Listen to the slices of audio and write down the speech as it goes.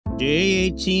Day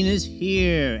 18 is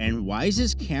here, and why is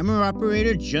this camera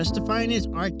operator justifying his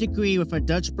art degree with a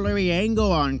Dutch blurry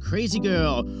angle on Crazy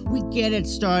Girl? We get it,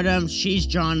 Stardom, she's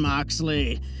John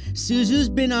Moxley. Suzu's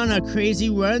been on a crazy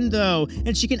run though,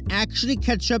 and she can actually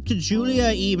catch up to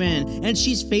Julia even, and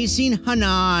she's facing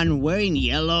Hanan, wearing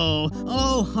yellow.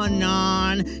 Oh,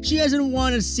 Hanan, she hasn't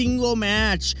won a single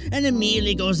match, and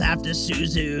immediately goes after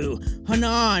Suzu.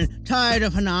 Hanan, tired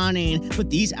of Hananing,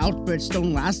 but these outbursts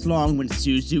don't last long when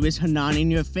Suzu is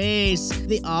Hananing your face.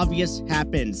 The obvious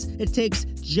happens. It takes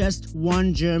just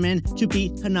one German to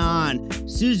beat Hanan.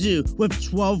 Suzu with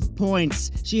 12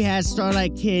 points. She has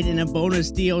Starlight Kid in a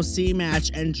bonus DLC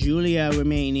match and Julia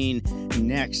remaining.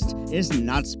 Next is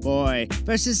Nuts Boy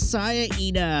versus Saya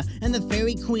Ida, and the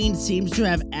Fairy Queen seems to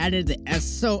have added the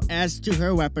SOS to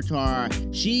her repertoire.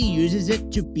 She uses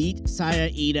it to beat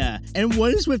Saya Ida. And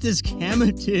what is with this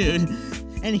camera dude?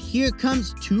 And here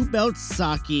comes Two Belt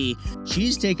Saki.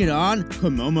 She's taken on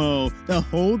Komomo, the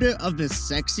holder of the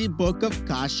sexy book of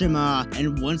Kashima.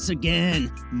 And once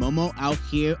again, Momo out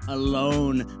here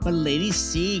alone. But Lady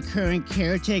C, current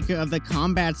caretaker of the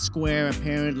combat square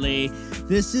apparently.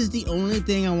 This is the only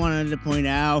thing I wanted to point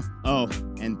out. Oh,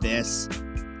 and this.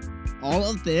 All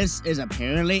of this is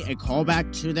apparently a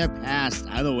callback to their past.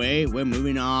 Either way, we're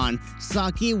moving on.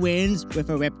 Saki wins with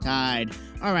a Riptide.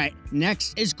 Alright,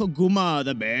 next is Koguma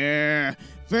the bear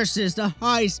versus the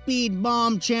high-speed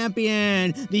bomb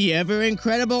champion, the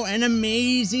ever-incredible and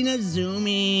amazing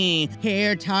Azumi.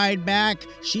 Hair tied back,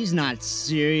 she's not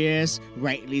serious,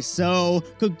 rightly so.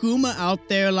 Koguma out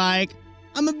there like,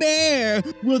 I'm a bear!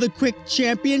 Will the quick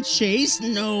champion chase?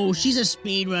 No, she's a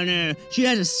speedrunner. She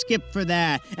has a skip for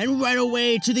that. And right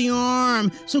away to the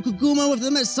arm. So Koguma with the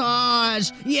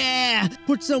massage. Yeah!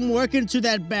 Put some work into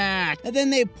that back. And then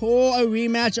they pull a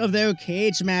rematch of their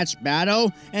cage match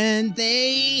battle. And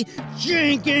they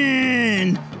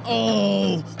jinkin'!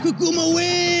 Oh, Koguma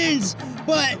wins!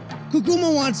 But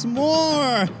Koguma wants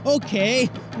more! Okay,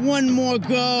 one more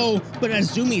go, but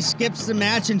Azumi skips the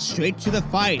match and straight to the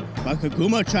fight. But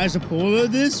Koguma tries to pull her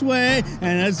this way,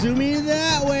 and Azumi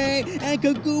that way, and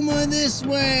Koguma this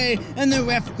way, and the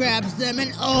ref grabs them,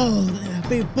 and oh,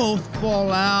 they both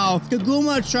fall out.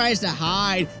 Koguma tries to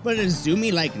hide, but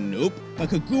Azumi like, nope. But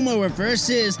Koguma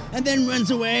reverses, and then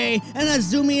runs away, and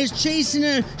Azumi is chasing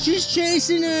her. She's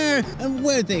chasing her, and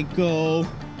where'd they go?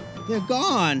 They're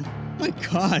gone. My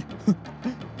God.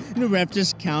 The ref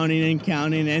just counting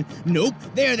and nope,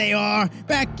 there they are,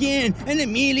 back in, and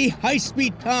immediately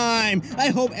high-speed time. I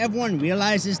hope everyone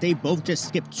realizes they both just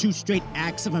skipped 2 straight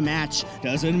acts of a match.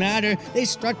 Doesn't matter, they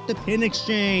start the pin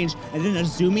exchange, and then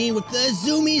Azumi with the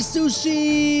Azumi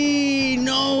Sushi.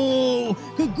 No,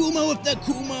 Koguma with the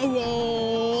Kuma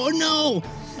roll. No.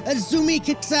 Azumi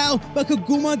kicks out, but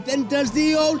Koguma then does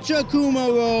the Ultra Kuma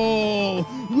roll.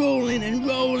 Rolling and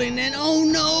oh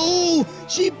no!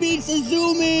 She beats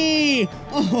Azumi!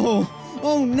 Oh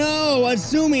no,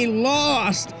 Azumi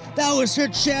lost! That was her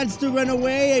chance to run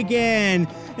away again.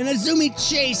 And Azumi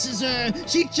chases her!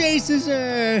 She chases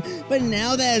her! But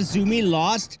now that Azumi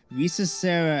lost, Risa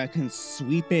Sera can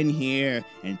sweep in here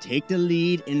and take the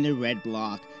lead in the red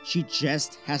block. She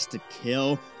just has to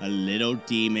kill a little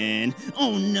demon.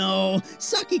 Oh no!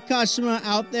 Saki Kashima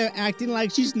out there acting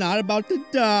like she's not about to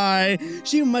die.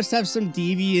 She must have some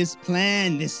devious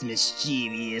plan, this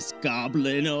mischievous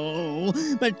goblin. Oh,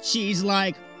 but she's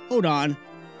like, hold on.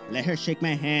 Let her shake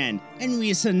my hand. And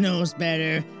Risa knows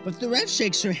better. But the ref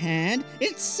shakes her hand.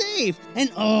 It's safe.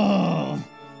 And oh,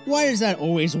 why does that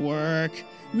always work?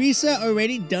 Risa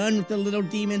already done with the little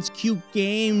demon's cute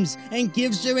games and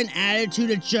gives her an attitude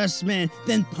adjustment,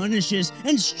 then punishes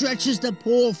and stretches the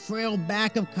poor frail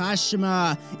back of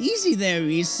Kashima. Easy there,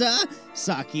 Risa.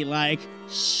 Saki like,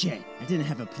 shit, I didn't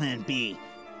have a plan B.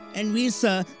 And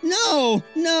Risa, no,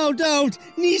 don't.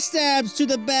 Knee stabs to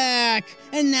the back.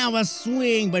 And now a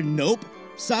swing, but nope.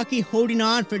 Saki holding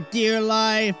on for dear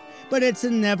life. But it's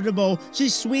inevitable. She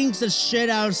swings the shit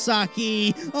out of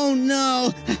Saki. Oh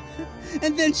no.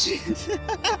 And then she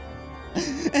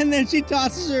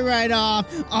tosses her right off.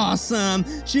 Awesome.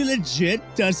 She legit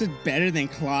does it better than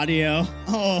Claudio.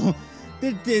 Oh,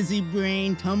 the dizzy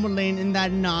brain tumbling in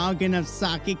that noggin of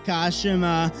Saki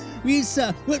Kashima.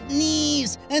 Risa with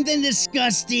knees, and then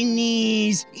disgusting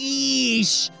knees.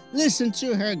 Eesh. Listen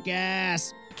to her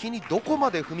gasp. どこ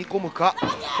まで踏み込むかと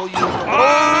いうところ。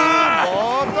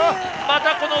ま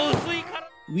たこの薄い体。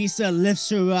 Risa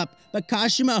lifts her up, but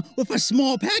Kashima with a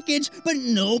small package, but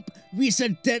nope.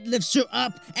 Risa deadlifts her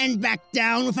up and back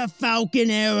down with a falcon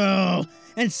arrow.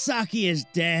 And Saki is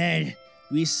dead.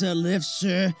 Risa lifts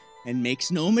her and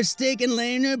makes no mistake in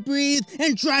letting her breathe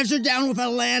and drives her down with a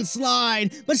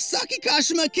landslide. But Saki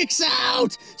Kashima kicks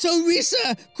out, so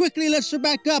Risa quickly lifts her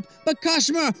back up, but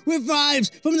Kashima revives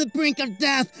from the brink of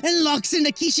death and locks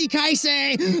into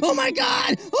Kishikaise. Oh my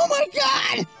god! Oh my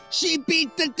god! She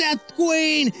beat the Death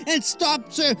Queen and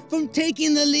stops her from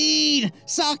taking the lead.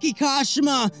 Saki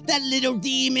Kashima, that little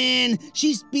demon,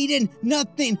 she's beaten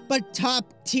nothing but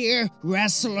top-tier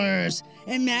wrestlers.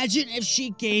 Imagine if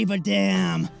she gave a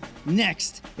damn.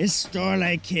 Next is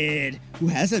Starlight Kid, who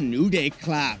has a New Day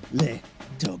clap.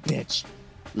 Little bitch.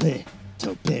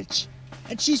 Little bitch.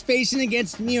 And she's facing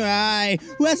against Mirai,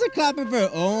 who has a clap of her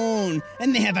own.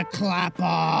 And they have a clap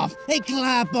off. A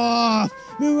clap off.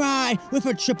 Mirai with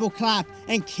her triple clap,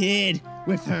 and Kid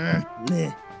with her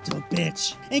little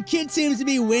bitch. And Kid seems to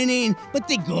be winning, but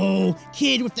they go.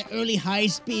 Kid with the early high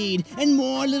speed, and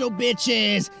more little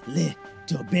bitches. Little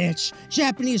bitch.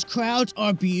 Japanese crowds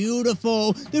are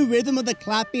beautiful. The rhythm of the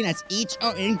clapping as each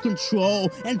are in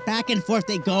control, and back and forth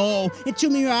they go. Until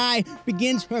Mirai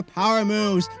begins her power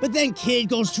moves, but then Kid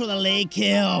goes for the leg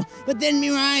kill. But then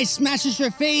Mirai smashes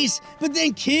her face, but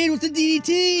then Kid with the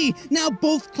DDT. Now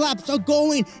both claps are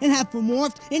going and have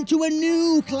morphed into a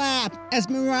new clap as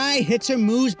Mirai hits her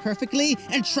moves perfectly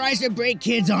and tries to break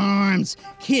Kid's arms.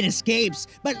 Kid escapes,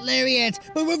 but lariat,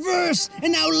 but reverse,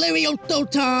 and now Lariato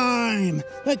time.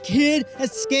 But Kid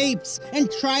escapes and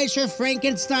tries her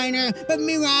Frankensteiner, but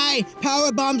Mirai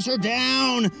power bombs her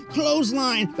down.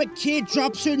 Clothesline, but Kid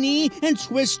drops her knee and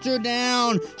twists her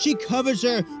down. She covers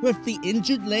her with the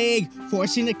injured leg,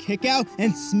 forcing a kick out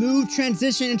and smooth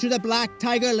transition into the Black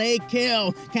Tiger leg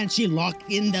kill. Can she lock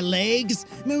in the legs?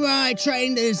 Mirai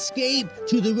trying to escape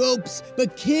to the ropes,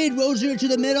 but Kid rolls her into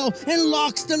the middle and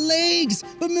locks the legs.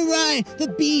 But Mirai, the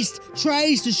beast,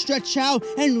 tries to stretch out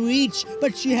and reach,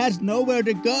 but she has nowhere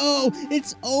to go.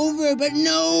 It's over, but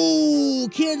no!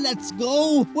 Kid, let's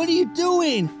go. What are you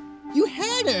doing? You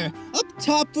had her up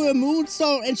top for a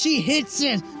moonsault and she hits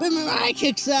it, but Mirai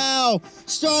kicks out.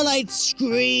 Starlight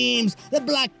screams, the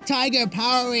Black Tiger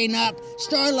powering up.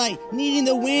 Starlight needing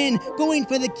the win, going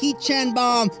for the Kichan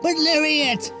bomb, but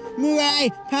Lariat. Mirai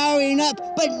powering up,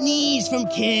 but knees from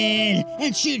Kid,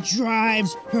 and she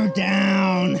drives her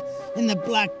down. And the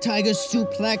Black Tiger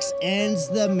suplex ends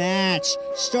the match.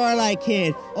 Starlight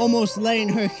Kid almost letting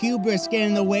her hubris get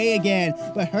in the way again,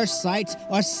 but her sights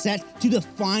are set to the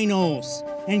finals.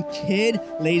 And Kid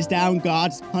lays down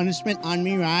God's punishment on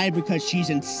Mirai because she's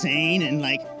insane and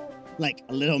like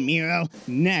a little Miro.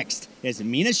 Next is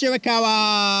Mina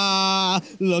Shirakawa,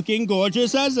 looking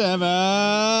gorgeous as ever.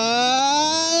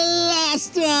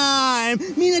 Last time,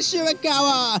 Mina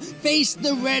Shirakawa faced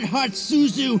the Red Heart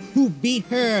Suzu, who beat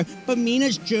her. But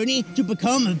Mina's journey to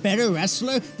become a better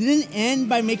wrestler didn't end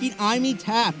by making Aimi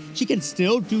tap. She can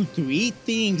still do 3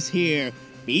 things here.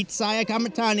 Beat Saya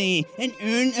Kamatani and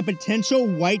earn a potential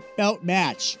white belt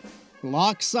match.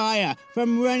 Block Saya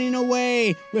from running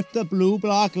away with the blue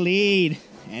block lead.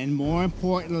 And more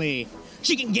importantly,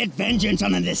 she can get vengeance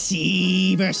on the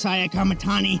deceiver Saya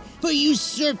Kamatani for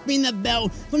usurping the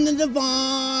belt from the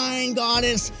divine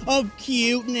goddess of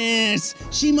cuteness.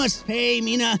 She must pay,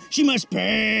 Mina. She must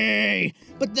pay.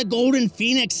 But the Golden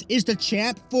Phoenix is the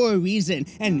champ for a reason,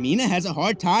 and Mina has a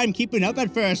hard time keeping up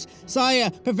at first.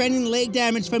 Saya preventing leg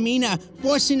damage from Mina,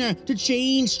 forcing her to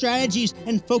change strategies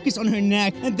and focus on her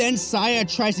neck. And then Saya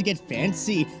tries to get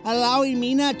fancy, allowing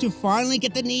Mina to finally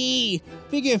get the knee.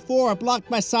 Figure 4 blocked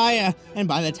by Saya, and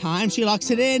by the time she locks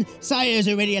it in, Saya is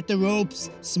already at the ropes.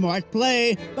 Smart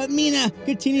play, but Mina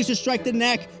continues to strike the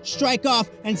neck, strike off,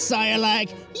 and Saya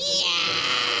like, yeah!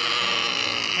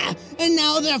 And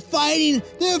now they're fighting!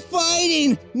 They're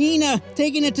fighting! Mina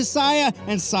taking it to Saya,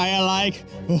 and Saya like,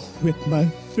 oh, whip my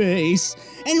face.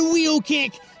 And wheel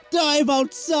kick! Dive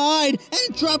outside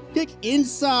and drop kick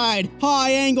inside.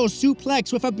 High angle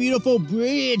suplex with a beautiful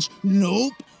bridge.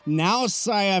 Nope. Now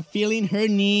Saya feeling her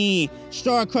knee.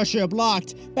 Star Crusher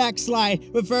blocked.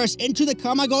 Backslide. Reverse into the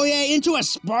Kamagoye into a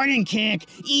Spartan kick.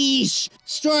 Eesh.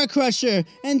 Star Crusher.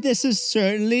 And this is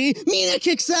certainly... Mina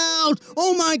kicks out.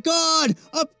 Oh my god.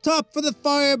 Up top for the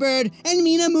Firebird. And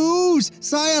Mina moves.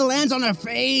 Saya lands on her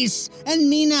face. And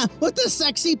Mina with the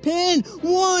sexy pin.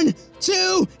 1,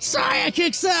 2, Saya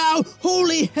kicks out!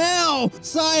 Holy hell!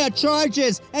 Saya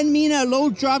charges, and Mina low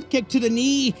drop kick to the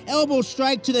knee, elbow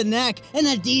strike to the neck, and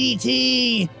a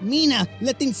DDT! Mina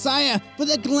lifting Saya for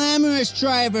the glamorous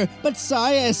driver, but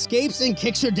Saya escapes and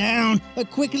kicks her down. But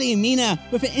quickly Mina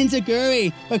with an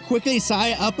enziguri, but quickly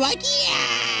Saya up like,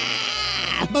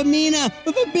 yeah! But Mina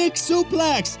with a big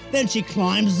suplex. Then she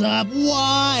climbs up.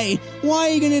 Why? Why are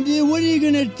you gonna do? What are you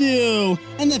gonna do?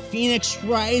 And the Phoenix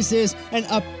rises, and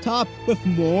up top with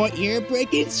more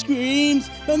ear-breaking screams.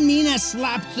 But Mina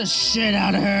slaps the shit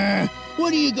out of her.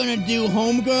 What are you gonna do,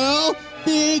 homegirl?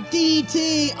 Big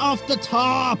DT off the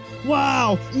top.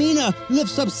 Wow. Mina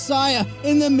lifts up Saya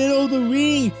in the middle of the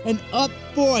ring and up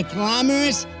for a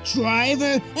glamorous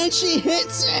driver, and she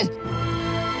hits it.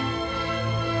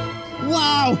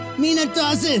 Wow. Mina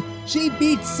does it. She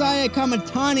beats Saya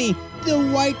Kamatani, the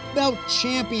white belt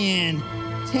champion.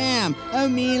 Tam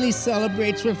immediately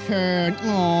celebrates with her.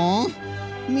 Aww.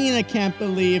 Mina can't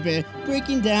believe it.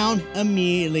 Breaking down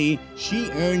immediately.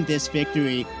 She earned this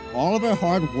victory. All of her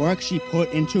hard work she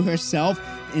put into herself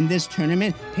in this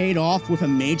tournament paid off with a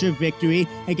major victory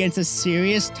against a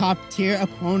serious top-tier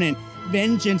opponent.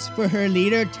 Vengeance for her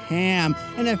leader, Tam,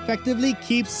 and effectively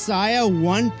keeps Saya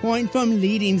 1 point from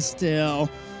leading still.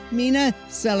 Mina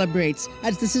celebrates,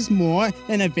 as this is more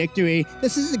than a victory.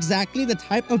 This is exactly the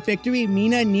type of victory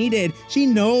Mina needed. She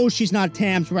knows she's not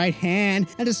Tam's right hand,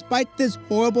 and despite this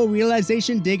horrible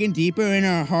realization digging deeper in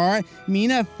her heart,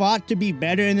 Mina fought to be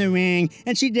better in the ring,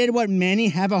 and she did what many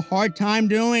have a hard time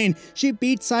doing. She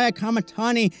beat Saya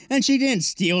Kamatani, and she didn't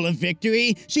steal the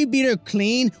victory. She beat her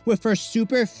clean with her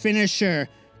super finisher.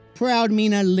 Proud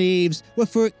Mina leaves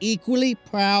with her equally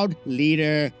proud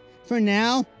leader. For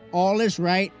now, all is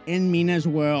right in Mina's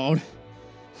world.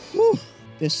 Whew.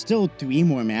 There's still 3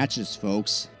 more matches,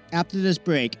 folks. After this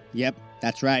break, yep,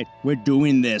 that's right, we're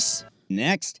doing this.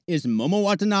 Next is Momo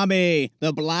Watanabe,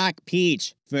 the Black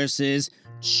Peach, versus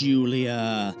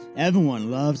Julia.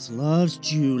 Everyone loves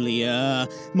Julia.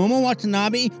 Momo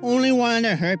Watanabe only wanted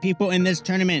to hurt people in this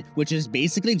tournament, which is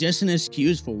basically just an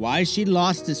excuse for why she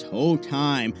lost this whole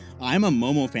time. I'm a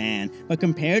Momo fan, but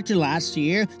compared to last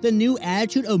year, the new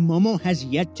attitude of Momo has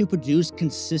yet to produce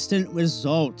consistent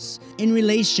results. In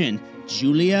relation,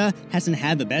 Julia hasn't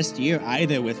had the best year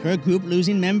either, with her group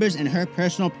losing members and her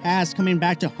personal past coming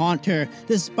back to haunt her.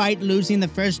 Despite losing the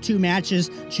first 2 matches,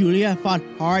 Julia fought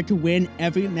hard to win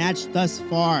every match thus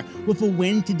far. With a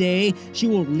win today, she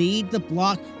will lead the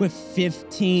block with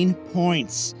 15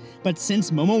 points. But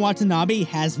since Momo Watanabe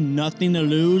has nothing to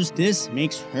lose, this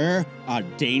makes her a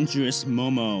dangerous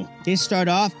Momo. They start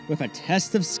off with a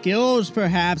test of skills,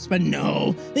 perhaps, but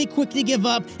no. They quickly give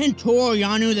up and tore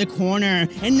Yanu the corner.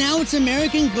 And now it's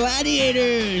American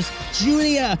Gladiators.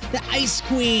 Julia, the Ice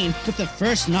Queen, with the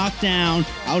first knockdown.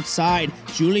 Outside,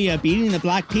 Julia beating the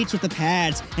Black Peach with the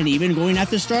pads, and even going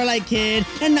after Starlight Kid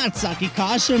and Natsaki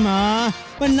Kashima.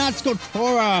 But Natsuko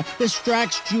Tora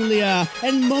distracts Julia,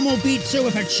 and Momo beats her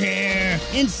with her chair.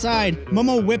 Inside,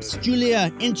 Momo whips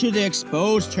Julia into the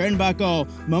exposed turnbuckle.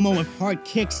 Momo with hard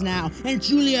kicks now, and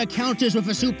Julia counters with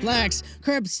a suplex.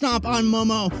 Curb stomp on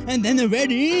Momo, and then the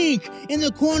red ink. In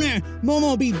the corner,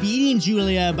 Momo be beating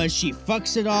Julia, but she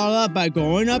fucks it all up by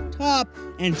going up top,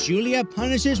 and Julia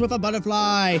punishes with a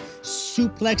butterfly.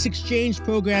 Suplex exchange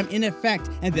program in effect,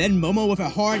 and then Momo with a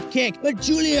hard kick, but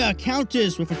Julia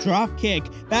counters with a drop kick.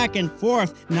 Back and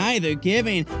forth, neither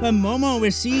giving, but Momo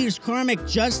receives karmic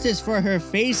justice for her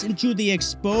face into the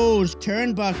exposed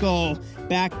turnbuckle.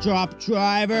 Backdrop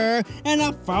driver, and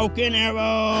a Falcon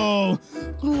Arrow.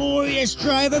 Glorious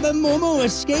driver, but Momo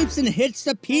escapes and hits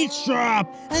the Peach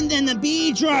drop, and then the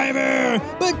B driver,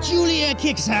 but Julia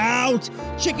kicks out.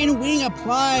 Chicken wing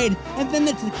applied, and then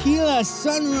the Tequila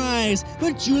Sunrise,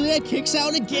 but Julia kicks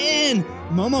out again.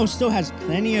 Momo still has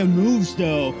plenty of moves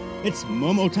though. It's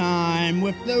Momo time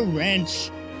with the wrench,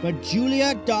 but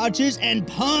Julia dodges and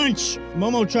punch.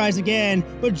 Momo tries again,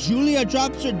 but Julia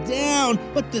drops her down,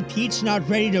 but the Peach not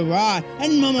ready to rock,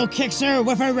 and Momo kicks her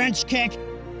with a wrench kick.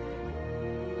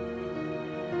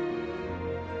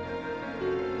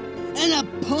 And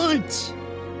a punt.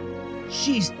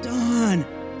 She's done.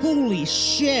 Holy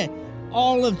shit.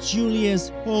 All of Julia's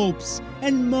hopes,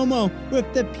 and Momo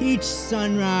with the Peach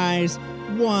Sunrise.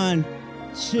 1,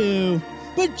 2...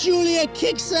 But Julia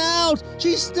kicks out!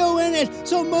 She's still in it,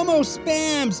 so Momo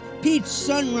spams Peach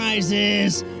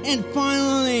Sunrises! And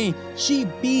finally, she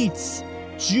beats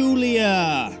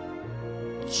Julia!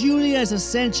 Julia's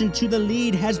ascension to the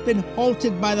lead has been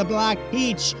halted by the Black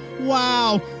Peach.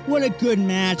 Wow, what a good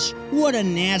match. What a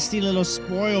nasty little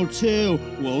spoil too.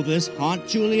 Will this haunt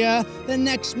Julia? The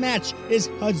next match is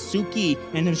Hazuki,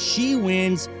 and if she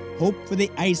wins, hope for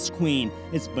the Ice Queen.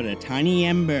 It's but a tiny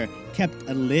ember, kept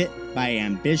alit by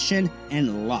ambition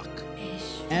and luck.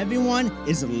 Everyone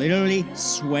is literally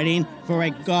sweating for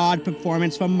a god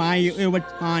performance from Mayu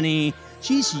Iwatani.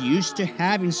 She's used to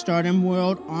having Stardom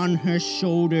World on her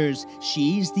shoulders.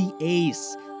 She's the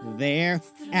ace, their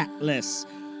Atlas.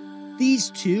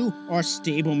 These two are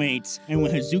stablemates, and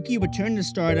when Hazuki returned to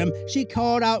Stardom, she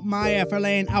called out Maya for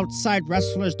letting outside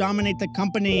wrestlers dominate the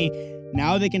company.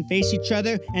 Now they can face each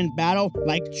other and battle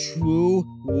like true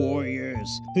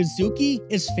warriors. Hazuki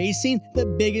is facing the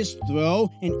biggest throw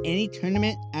in any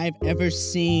tournament I've ever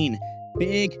seen.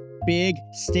 Big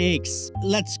stakes.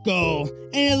 Let's go.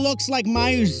 And it looks like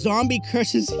Mayu's zombie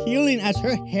curse is healing as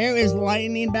her hair is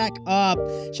lightening back up.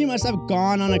 She must have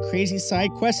gone on a crazy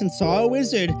side quest and saw a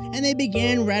wizard, and they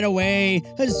began right away.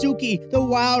 Hazuki, the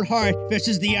wild heart,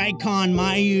 versus the icon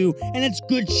Mayu, and it's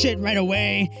good shit right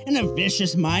away. And a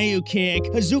vicious Mayu kick.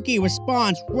 Hazuki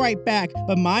responds right back,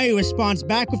 but Mayu responds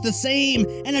back with the same,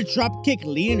 and a drop kick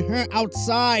leading her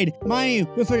outside.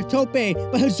 Mayu with her tope,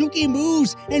 but Hazuki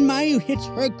moves, and Mayu hits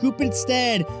her group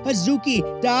instead.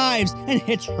 Hazuki dives and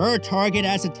hits her target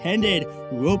as intended.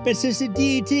 Rope assisted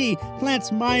DDT plants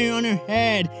Mayu on her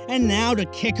head, and now to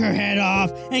kick her head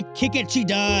off, and kick it she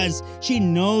does. She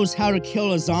knows how to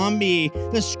kill a zombie.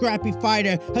 The scrappy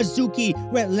fighter, Hazuki,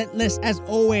 relentless as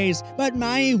always, but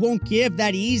Mayu won't give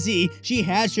that easy. She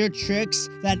has her tricks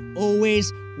that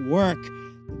always work.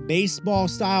 Baseball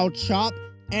style chop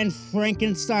and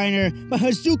Frankensteiner, but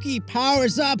Hazuki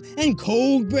powers up and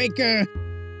Cold Breaker.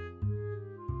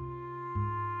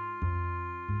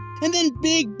 And then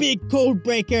big Cold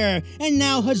Breaker. And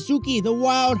now Hazuki, the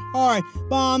wild heart,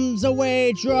 bombs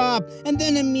away drop. And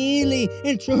then immediately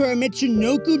into her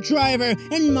Michinoku driver.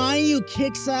 And Mayu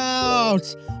kicks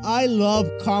out. I love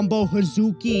combo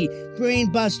Hazuki.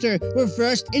 Brainbuster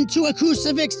reversed into a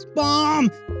crucifix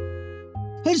bomb.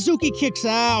 Hazuki kicks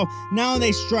out. Now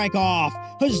they strike off.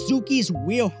 Hazuki's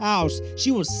wheelhouse.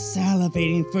 She was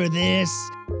salivating for this.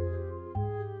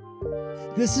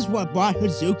 This is what brought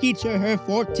Hazuki to her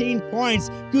 14 points.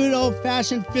 Good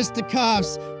old-fashioned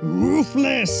fisticuffs.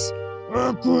 Ruthless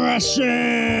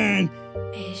aggression.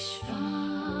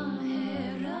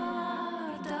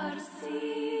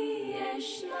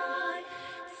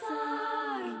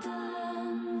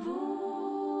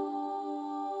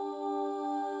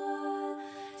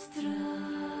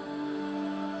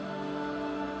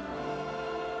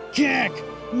 Kick!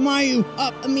 Mayu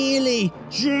up immediately.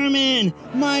 German.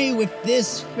 Mayu with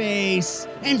this face.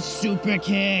 And super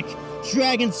kick.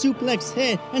 Dragon suplex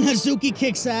hit. And Hazuki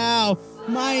kicks out.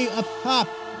 Mayu up top.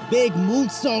 Big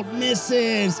moonsault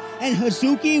misses. And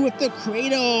Hazuki with the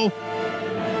cradle.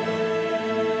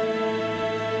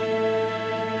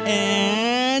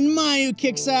 And Mayu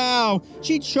kicks out.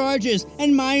 She charges.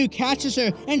 And Mayu catches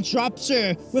her and drops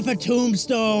her with a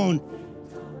tombstone.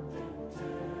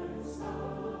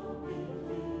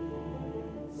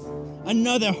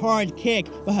 Another hard kick,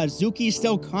 but Hazuki's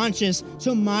still conscious,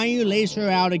 so Mayu lays her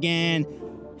out again.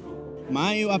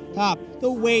 Mayu up top,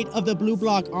 the weight of the blue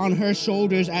block on her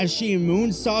shoulders as she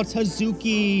moonsaults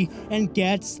Hazuki and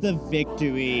gets the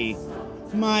victory.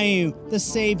 Mayu, the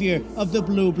savior of the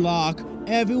blue block.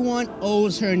 Everyone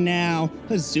owes her now.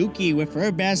 Hazuki with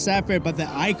her best effort, but the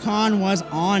icon was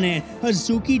on it.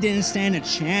 Hazuki didn't stand a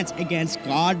chance against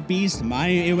God Beast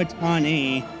Mayu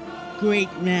Iwatani.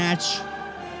 Great match.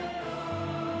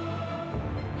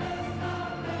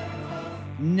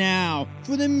 Now,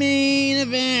 for the main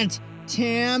event,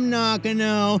 Tam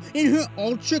Nakano in her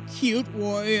ultra cute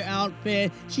warrior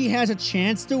outfit. She has a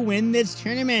chance to win this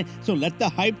tournament, so let the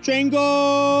hype train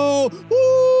go!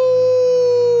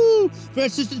 Woo!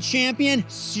 Versus the champion,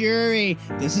 Shuri.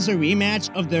 This is a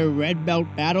rematch of their Red Belt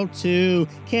Battle 2.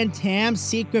 Can Tam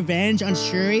seek revenge on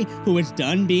Shuri, who is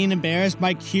done being embarrassed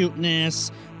by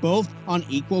cuteness? Both on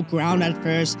equal ground at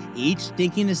first, each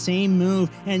thinking the same move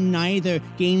and neither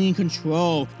gaining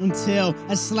control until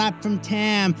a slap from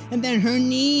Tam and then her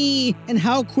knee. And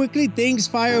how quickly things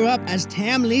fire up as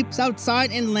Tam leaps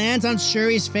outside and lands on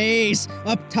Shuri's face.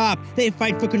 Up top, they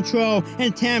fight for control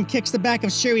and Tam kicks the back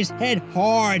of Shuri's head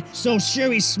hard, so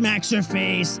Shuri smacks her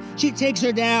face. She takes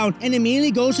her down and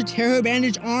immediately goes to tear her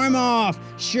bandaged arm off.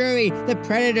 Shuri, the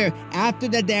predator, after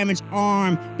the damaged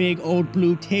arm. Big old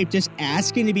blue tape just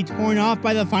asking to be torn off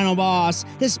by the final boss.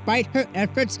 Despite her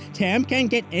efforts, Tam can't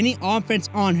get any offense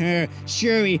on her.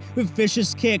 Shuri with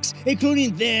vicious kicks,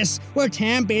 including this, where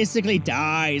Tam basically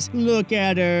dies. Look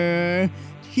at her.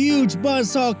 Huge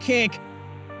buzzsaw kick.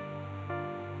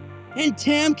 And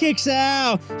Tam kicks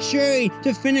out. Shuri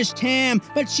to finish Tam,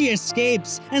 but she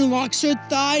escapes and locks her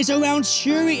thighs around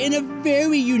Shuri in a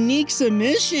very unique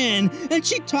submission. And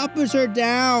she topples her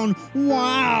down.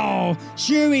 Wow.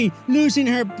 Shuri losing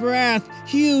her breath.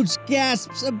 Huge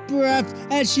gasps of breath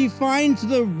as she finds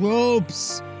the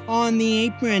ropes. On the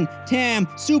apron, Tam,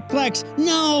 suplex,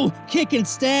 no, kick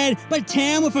instead, but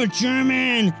Tam with her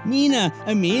German. Mina,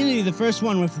 immediately the first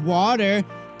one with water.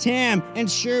 Tam and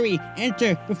Shuri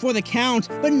enter before the count,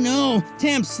 but no,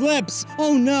 Tam slips.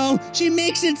 Oh no, she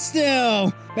makes it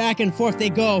still. Back and forth they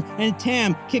go, and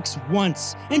Tam kicks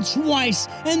once and twice,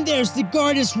 and there's the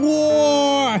Goddess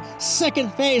War.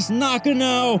 Second phase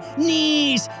Nakano,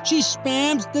 knees. She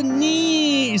spams the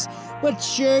knees, but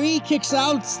Shuri kicks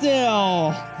out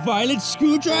still. Violet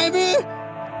Screwdriver?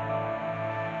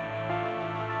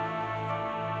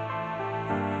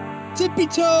 Tippy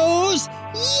toes?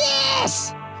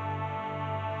 Yes!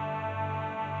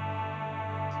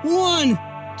 1,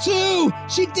 2,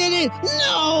 she did it!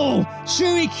 No!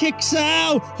 Shuri kicks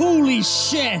out! Holy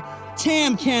shit!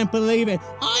 Tam can't believe it!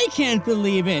 I can't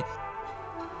believe it!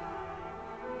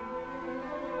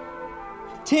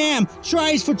 Tam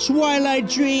tries for Twilight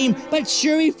Dream, but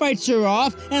Shuri fights her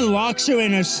off and locks her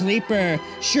in her sleeper.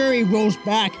 Shuri rolls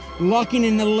back, locking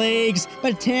in the legs,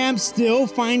 but Tam still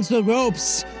finds the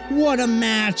ropes. What a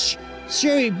match!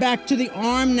 Shuri back to the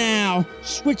arm now,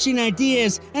 switching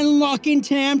ideas and locking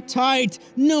Tam tight.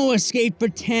 No escape for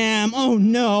Tam. Oh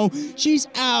no, she's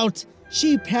out.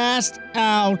 She passed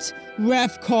out.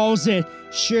 Ref calls it.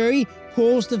 Shuri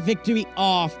pulls the victory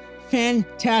off.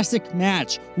 Fantastic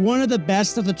match, one of the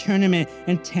best of the tournament,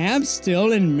 and Tam's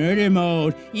still in murder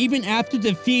mode. Even after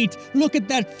defeat, look at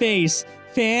that face.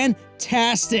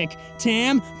 Fantastic.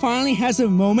 Tam finally has a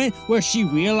moment where she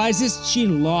realizes she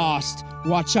lost.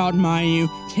 Watch out, Mayu.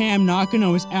 Tam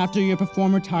Nakano is after your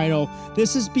performer title.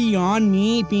 This is beyond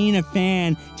me being a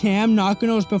fan. Tam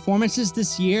Nakano's performances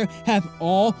this year have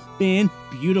all been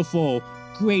beautiful.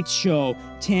 Great show.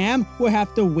 Tam will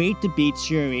have to wait to beat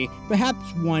Shuri,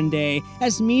 perhaps one day.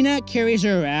 As Mina carries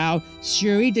her out,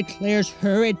 Shuri declares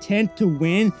her intent to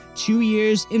win 2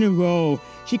 years in a row.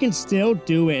 She can still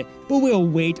do it, but we'll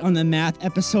wait on the math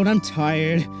episode. I'm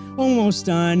tired. Almost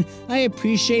done. I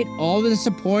appreciate all the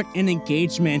support and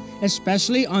engagement,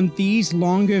 especially on these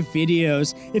longer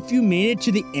videos. If you made it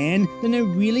to the end, then a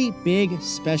really big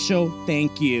special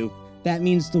thank you. That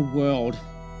means the world.